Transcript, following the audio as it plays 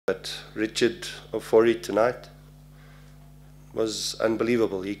But Richard Ofori tonight was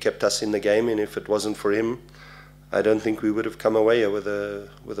unbelievable. He kept us in the game, and if it wasn't for him, I don't think we would have come away with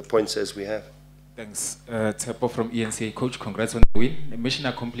the points as we have. Thanks. Tsepo from ENCA. Coach, congrats on the win. A mission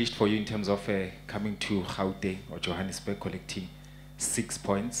accomplished for you in terms of coming to Gauteng or Johannesburg collecting 6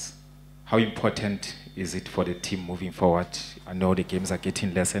 points. How important is it for the team moving forward? I know the games are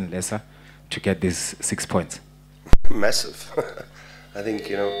getting lesser and lesser to get these 6 points. Massive. I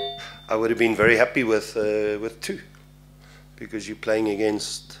think, I would have been very happy with 2, because you're playing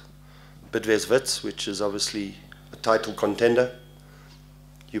against Bidvest Wits, which is obviously a title contender.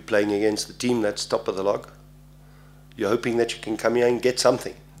 You're playing against the team that's top of the log. You're hoping that you can come here and get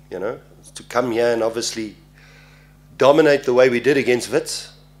something, To come here and obviously dominate the way we did against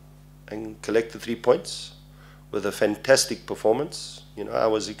Wits and collect the 3 points with a fantastic performance. I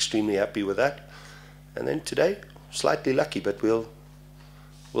was extremely happy with that. And then today, slightly lucky, but we'll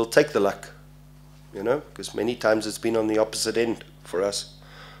take the luck, because many times it's been on the opposite end for us.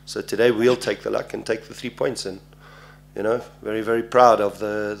 So today we'll take the luck and take the 3 points, and very, very proud of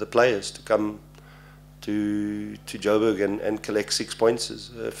the players to come to Joburg and collect 6 points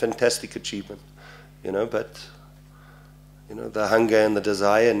is a fantastic achievement, but the hunger and the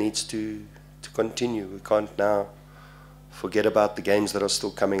desire needs to continue. We can't now forget about the games that are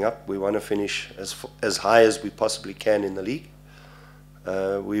still coming up. We want to finish as high as we possibly can in the league.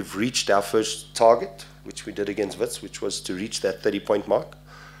 We've reached our first target, which we did against Wits, which was to reach that 30-point mark.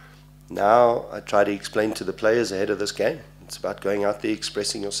 Now I try to explain to the players ahead of this game, it's about going out there,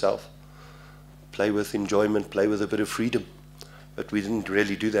 expressing yourself, play with enjoyment, play with a bit of freedom. But we didn't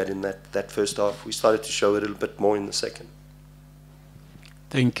really do that in that first half. We started to show a little bit more in the second.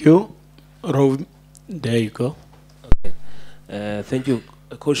 Thank you. Rob, there you go. Okay. Thank you,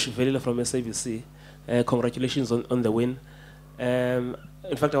 Coach Velila from SABC. Congratulations on the win.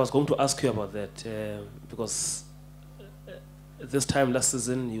 In fact, I was going to ask you about that because this time last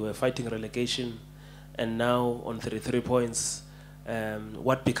season you were fighting relegation, and now on 33 points.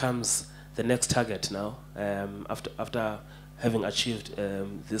 What becomes the next target now after having achieved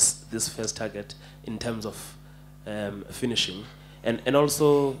this first target in terms of finishing? And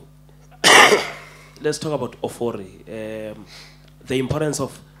also, let's talk about Ofori. The importance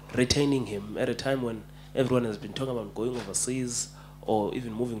of retaining him at a time when everyone has been talking about going overseas or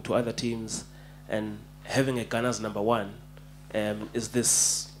even moving to other teams, and having a Ghana's #1. Is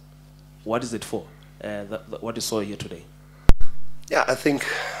this, what is it for? What you saw here today? Yeah, I think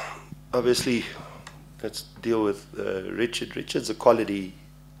obviously let's deal with Richard. Richard's a quality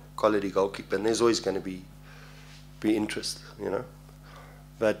goalkeeper, and there's always going to be interest,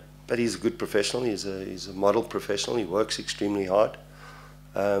 But he's a good professional. He's a model professional. He works extremely hard.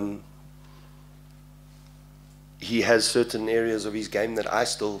 He has certain areas of his game that I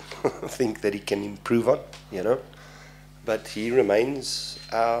still think that he can improve on, But he remains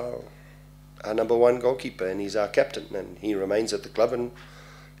our #1 goalkeeper, and he's our captain, and he remains at the club. And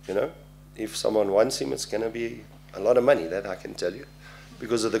if someone wants him, it's going to be a lot of money, that I can tell you,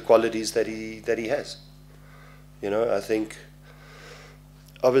 because of the qualities that he has. I think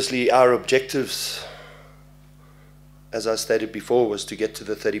obviously our objectives, as I stated before, was to get to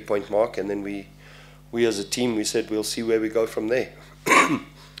the 30-point mark, and then we as a team, we said we'll see where we go from there.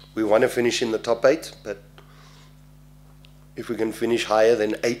 We want to finish in the top 8, but if we can finish higher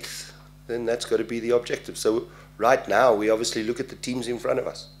than 8th, then that's got to be the objective. So right now, we obviously look at the teams in front of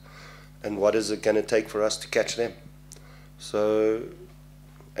us, and what is it going to take for us to catch them. So,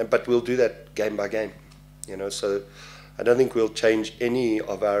 but we'll do that game by game, So I don't think we'll change any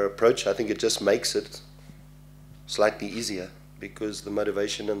of our approach. I think it just makes it slightly easier, because the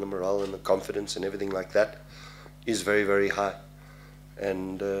motivation and the morale and the confidence and everything like that is very, very high.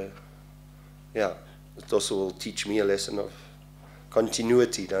 And yeah, it also will teach me a lesson of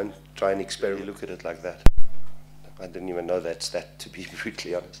continuity. Don't try and experiment. Look at it like that. I didn't even know that stat, to be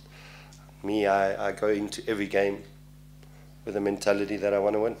brutally honest. Me, I go into every game with a mentality that I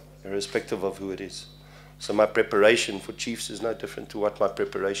want to win, irrespective of who it is. So my preparation for Chiefs is no different to what my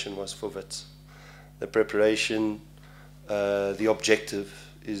preparation was for Wits. The preparation, the objective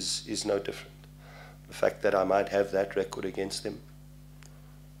is no different. The fact that I might have that record against them,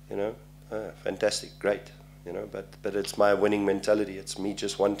 fantastic, great, but it's my winning mentality. It's me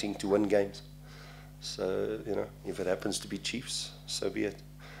just wanting to win games. So, if it happens to be Chiefs, so be it.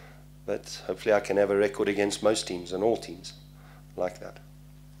 But hopefully I can have a record against most teams and all teams like that.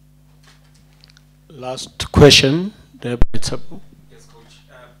 Last question. Yes, Coach.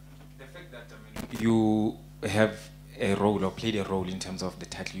 The fact that you have a role or played a role in terms of the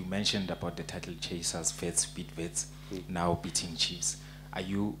title, you mentioned about the title chasers, Wits beat Wits, now beating Chiefs. are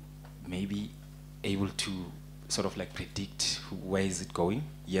you maybe able to sort of like predict where is it going?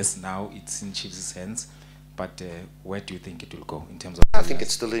 Yes, now it's in Chiefs' hands, but where do you think it will go in terms of? I think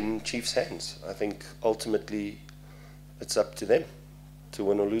it's still in Chiefs' hands. I think ultimately it's up to them to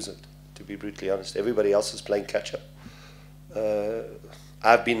win or lose it, to be brutally honest. Everybody else is playing catch-up.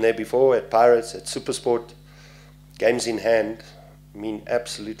 I've been there before at Pirates, at Supersport. Games in hand mean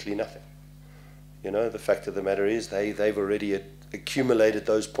absolutely nothing. You know, the fact of the matter is they've already accumulated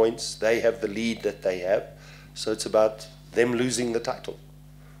those points. They have the lead that they have. So it's about them losing the title.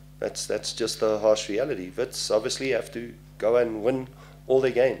 That's just the harsh reality. Wits obviously have to go and win all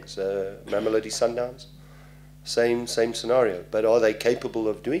their games. Mamelodi Sundowns, same scenario. But are they capable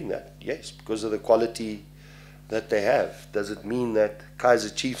of doing that? Yes, because of the quality that they have. Does it mean that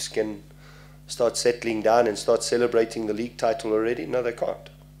Kaizer Chiefs can start settling down and start celebrating the league title already? No, they can't.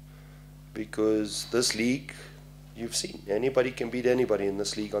 Because this league, you've seen, anybody can beat anybody in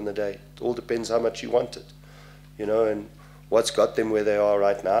this league on the day. It all depends how much you want it. You know, and what's got them where they are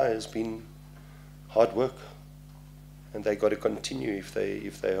right now has been hard work. And they got to continue if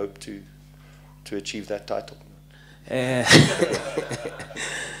they hope to achieve that title.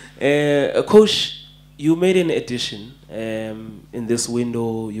 Coach, you made an addition in this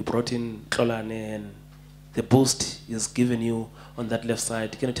window. You brought in Tlolane, and the boost he's given you on that left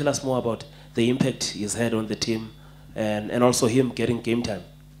side. Can you tell us more about the impact he's had on the team and also him getting game time?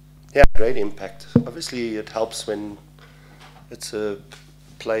 Yeah, great impact. Obviously, it helps when it's a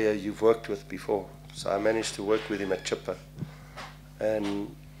player you've worked with before. So I managed to work with him at Chipper.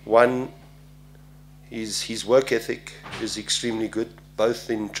 And one, his work ethic is extremely good, both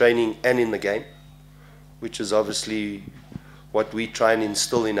in training and in the game, which is obviously what we try and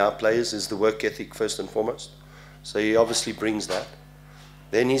instill in our players, is the work ethic first and foremost. So he obviously brings that.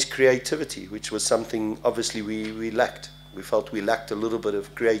 Then his creativity, which was something obviously we lacked. We felt we lacked a little bit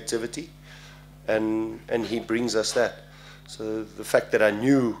of creativity, and he brings us that. So the fact that I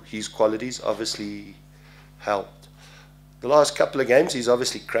knew his qualities obviously helped. The last couple of games, he's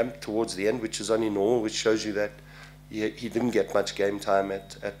obviously cramped towards the end, which is only normal, which shows you that he didn't get much game time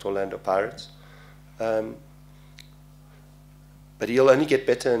at Orlando Pirates. But he'll only get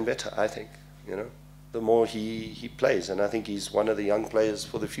better and better, I think, you know, the more he plays. And I think he's one of the young players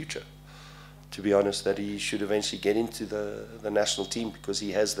for the future, to be honest, that he should eventually get into the national team, because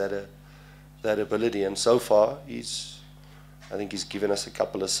he has that ability. And so far, I think he's given us a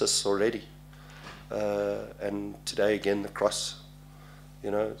couple assists already. And today, again, the cross,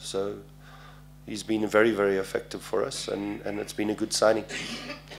 you know, so he's been very, very effective for us, and it's been a good signing.